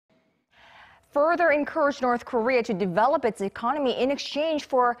further encouraged North Korea to develop its economy in exchange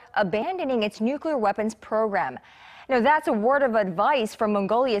for abandoning its nuclear weapons program. Now, that's a word of advice from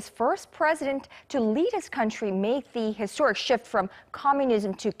Mongolia's first president to lead his country make the historic shift from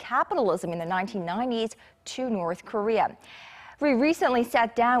communism to capitalism in the 1990s to North Korea. We recently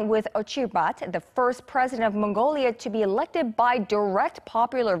sat down with Ochirbat, the first president of Mongolia to be elected by direct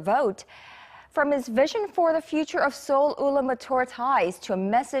popular vote. From his vision for the future of Seoul Ulaanbaatar ties to a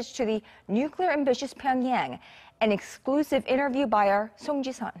message to the nuclear ambitious Pyongyang, an exclusive interview by our Song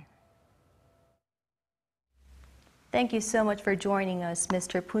Ji-sun. Thank you so much for joining us,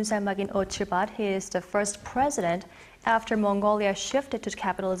 Mr. Punsalmaagiin Ochirbat. He is the first president after Mongolia shifted to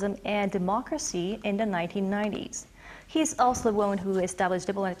capitalism and democracy in the 1990s. He's also the one who established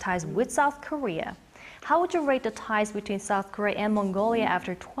diplomatic ties with South Korea. How would you rate the ties between South Korea and Mongolia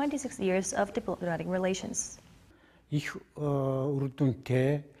after 26 years of diplomatic relations? их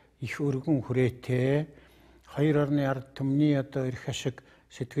үрдүнтэй, их өргөн хүрээтэй, хоёр орны ард түмний одоо эрх ашиг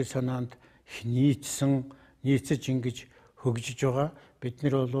сэтгэл санаанд их нийцэж ингэж хөгжиж байгаа. Бид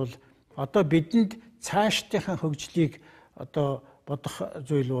нар бол одоо бидэнд цаашдынхаа хөгжлийг одоо бодох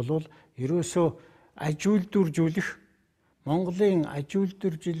зүйл бол ерөөсөө аж үйлдвэржүүлэх Монголын аж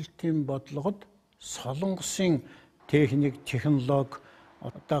үйлдвэржүүлэлтийн бодлогод Солонгосын техник, технологи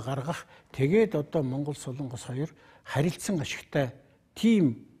одоо гаргах тэгээд одоо Монгол Солонгос хоёр харилцан ашигтай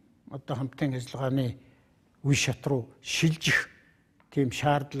тийм одоо хамтын ажиллагааны үе шат руу шилжих тийм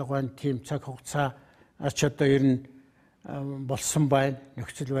шаардлага байна, тийм цаг хугацаа ач одоо ер нь болсон байна.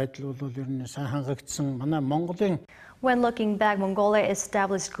 Нөхцөл байдал бол ер нь сайн хангагдсан. Манай Монголын When looking back, Mongolia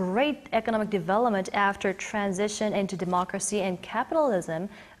established great economic development after transition into democracy and capitalism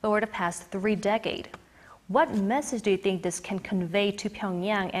over the past 3 decades. What message do you think this can convey to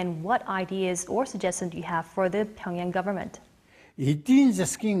Pyongyang, and what ideas or suggestions do you have for the Pyongyang government? Эдийн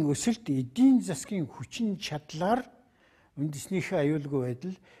засгийн өсөлт, эдийн засгийн хүчин чадлаар үндэснийхээ аюулгүй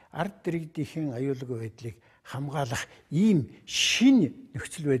байдал, ард иргэдийн аюулгүй байдлыг хамгаалах ийм шинэ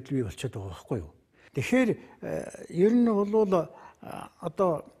нөхцөл байдал бий болчиход байгаа байхгүй юу? Тэгэхээр ер нь бол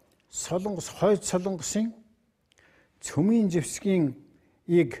одоо Хойд Солонгосын цөмийн зэвсгийн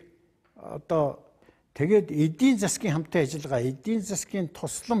ийг одоо тэгээд эдийн засгийн хамтын ажиллагаа, эдийн засгийн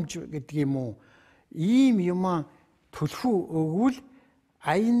тусламж гэдэг юм уу, ийм юма төлхөө өгвөл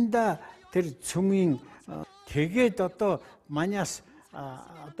аянда тэр цөмийн тэгээд одоо манаас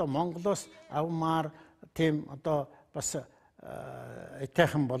одоо Монголоос авмаар тийм одоо бас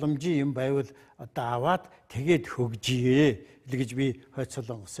этайхан боломжийн юм байвал одоо аваад тэгээд хөгжие л гэж би Хойд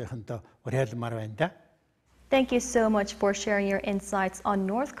Солонгосынхондоо уриалмаар байна да. Thank you so much for sharing your insights on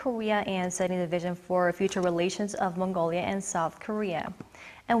North Korea and setting the vision for future relations of Mongolia and South Korea.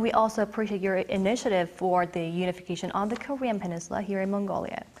 And we also appreciate your initiative for the unification on the Korean Peninsula here in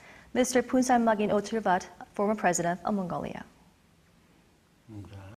Mongolia. Mr. Punsalmaagiin Ochirbat, former president of Mongolia.